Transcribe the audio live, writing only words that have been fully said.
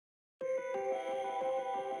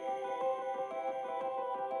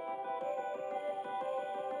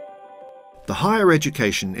The Higher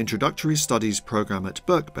Education Introductory Studies programme at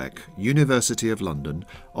Birkbeck, University of London,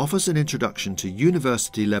 offers an introduction to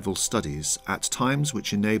university-level studies at times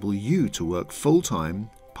which enable you to work full-time,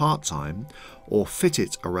 part-time, or fit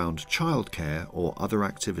it around childcare or other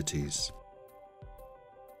activities.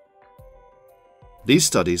 These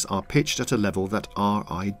studies are pitched at a level that are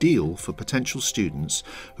ideal for potential students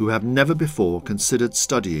who have never before considered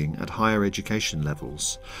studying at higher education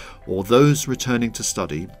levels, or those returning to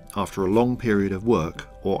study after a long period of work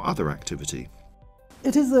or other activity.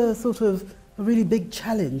 It is a sort of a really big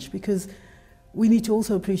challenge because we need to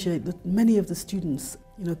also appreciate that many of the students,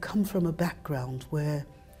 come from a background where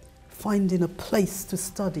finding a place to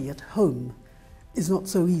study at home is not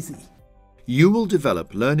so easy. You will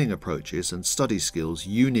develop learning approaches and study skills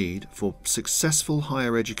you need for successful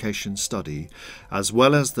higher education study, as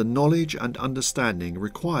well as the knowledge and understanding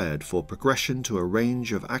required for progression to a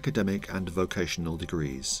range of academic and vocational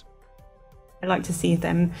degrees. I like to see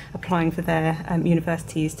them applying for their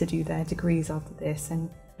universities to do their degrees after this and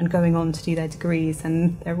going on to do their degrees,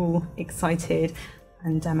 and they're all excited.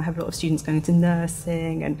 And I have a lot of students going into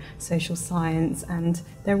nursing and social science, and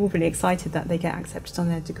they're all really excited that they get accepted on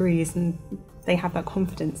their degrees and they have that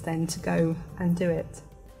confidence then to go and do it.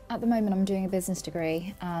 At the moment I'm doing a business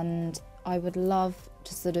degree, and I would love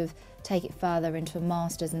to sort of take it further into a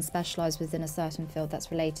master's and specialise within a certain field that's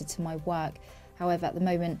related to my work. However, at the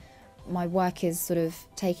moment my work is sort of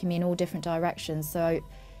taking me in all different directions, so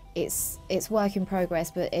it's work in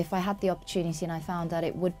progress, but if I had the opportunity and I found that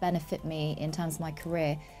it would benefit me in terms of my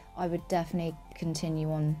career, I would definitely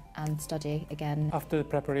continue on and study again. After the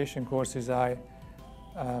preparation courses, I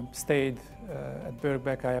stayed at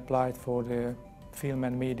Birkbeck. I applied for the Film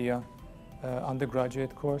and Media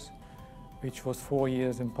undergraduate course, which was 4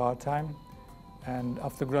 years in part-time. And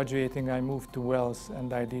after graduating, I moved to Wales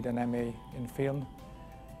and I did an MA in film,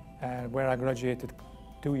 where I graduated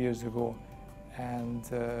 2 years ago. And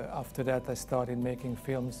after that I started making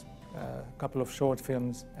films, a couple of short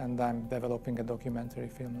films, and I'm developing a documentary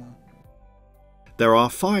film now. There are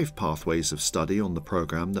 5 pathways of study on the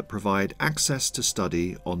programme that provide access to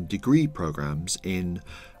study on degree programmes in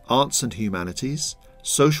Arts and Humanities,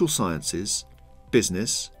 Social Sciences,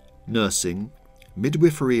 Business, Nursing,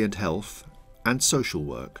 Midwifery and Health, and Social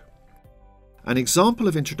Work. An example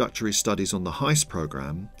of introductory studies on the HEIS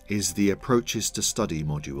programme is the Approaches to Study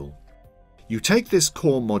module. You take this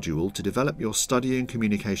core module to develop your study and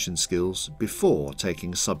communication skills before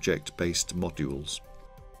taking subject-based modules.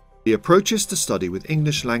 The Approaches to Study with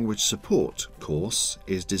English Language Support course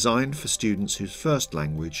is designed for students whose first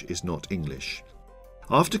language is not English.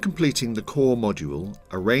 After completing the core module,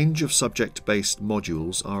 a range of subject-based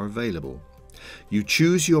modules are available. You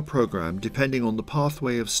choose your programme depending on the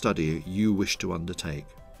pathway of study you wish to undertake.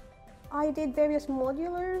 I did various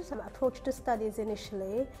modulars, approach to studies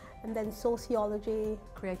initially, and then sociology,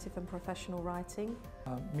 creative and professional writing,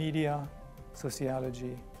 media,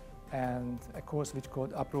 sociology, and a course which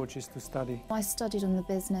called Approaches to Study. I studied on the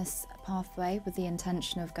business pathway with the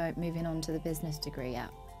intention of moving on to the business degree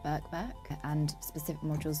at Birkbeck, and specific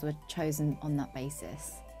modules were chosen on that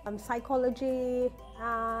basis. Psychology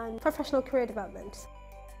and professional career development.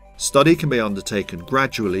 Study can be undertaken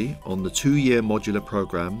gradually on the 2-year modular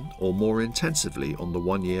programme or more intensively on the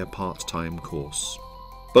 1-year part-time course.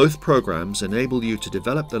 Both programmes enable you to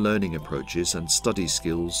develop the learning approaches and study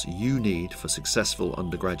skills you need for successful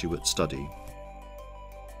undergraduate study.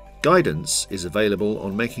 Guidance is available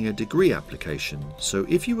on making a degree application, so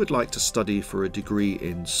if you would like to study for a degree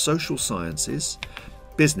in social sciences,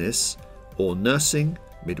 business, or nursing,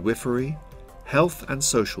 midwifery, health and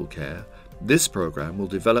social care, this programme will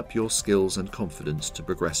develop your skills and confidence to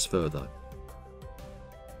progress further.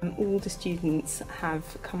 All the students have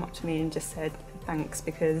come up to me and just said, thanks,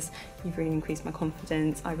 because you've really increased my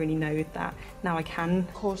confidence. I really know that now I can.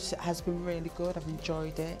 The course has been really good, I've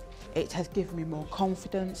enjoyed it. It has given me more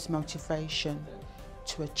confidence, motivation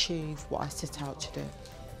to achieve what I set out to do.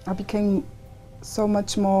 I became so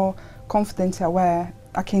much more confident and aware.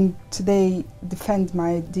 I can today defend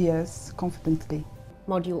my ideas confidently.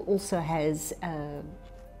 Module also has a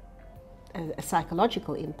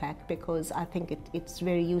psychological impact, because I think it's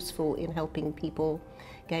very useful in helping people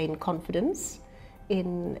gain confidence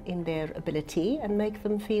in their ability and make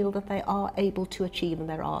them feel that they are able to achieve and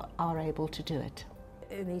they are able to do it.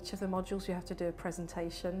 In each of the modules you have to do a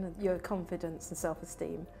presentation. Your confidence and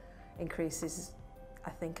self-esteem increases, I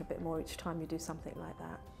think, a bit more each time you do something like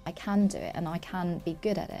that. I can do it and I can be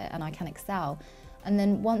good at it and I can excel. And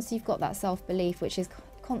then once you've got that self-belief, which is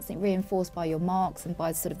constantly reinforced by your marks and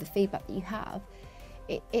by sort of the feedback that you have,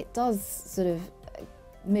 it does sort of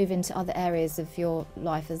move into other areas of your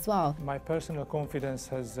life as well. My personal confidence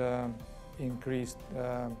has increased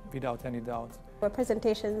without any doubt. For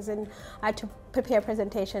presentations, and I had to prepare a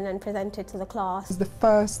presentation and present it to the class. It's the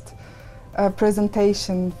first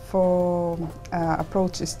presentation for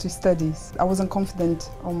approaches to studies. I wasn't confident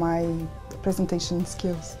on my presentation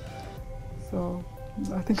skills, so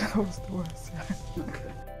I think I was the worst.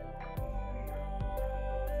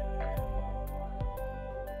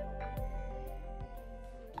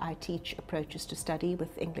 I teach approaches to study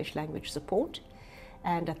with English language support,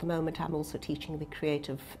 and at the moment I'm also teaching the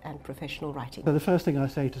creative and professional writing. So the first thing I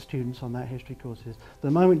say to students on that history course is, the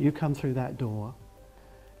moment you come through that door,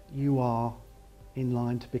 you are in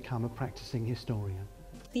line to become a practicing historian.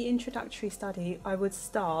 The introductory study, I would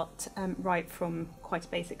start right from quite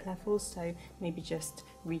basic levels, so maybe just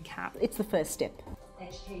recap. It's the first step.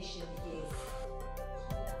 Education is...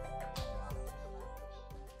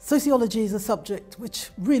 Sociology is a subject which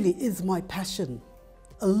really is my passion.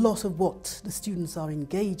 A lot of what the students are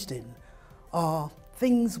engaged in are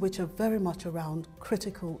things which are very much around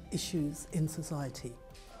critical issues in society.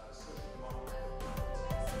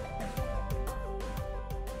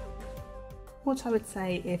 What I would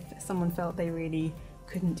say if someone felt they really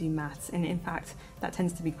couldn't do maths, and in fact that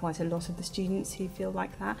tends to be quite a lot of the students who feel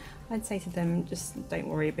like that, I'd say to them, just don't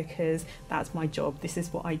worry, because that's my job, this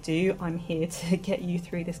is what I do, I'm here to get you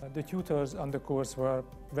through this. The tutors on the course were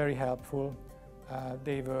very helpful.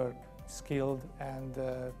 They were skilled and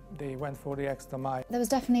they went for the extra mile. There was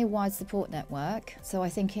definitely a wide support network, so I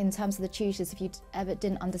think in terms of the tutors, if you ever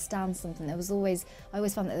didn't understand something, I always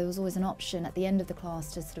found that there was always an option at the end of the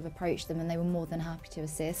class to sort of approach them, and they were more than happy to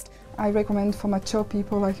assist. I recommend for mature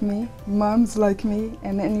people like me, mums like me,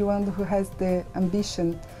 and anyone who has the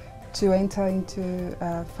ambition to enter into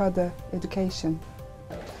further education.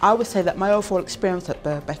 I would say that my overall experience at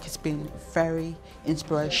Birkbeck has been very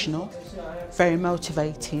inspirational, very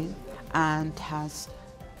motivating, and has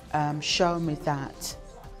shown me that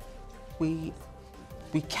we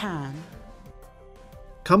can.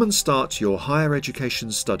 Come and start your higher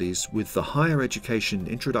education studies with the Higher Education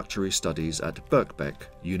Introductory Studies at Birkbeck,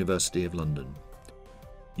 University of London.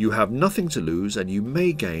 You have nothing to lose, and you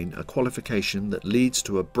may gain a qualification that leads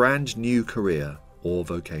to a brand new career or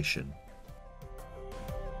vocation.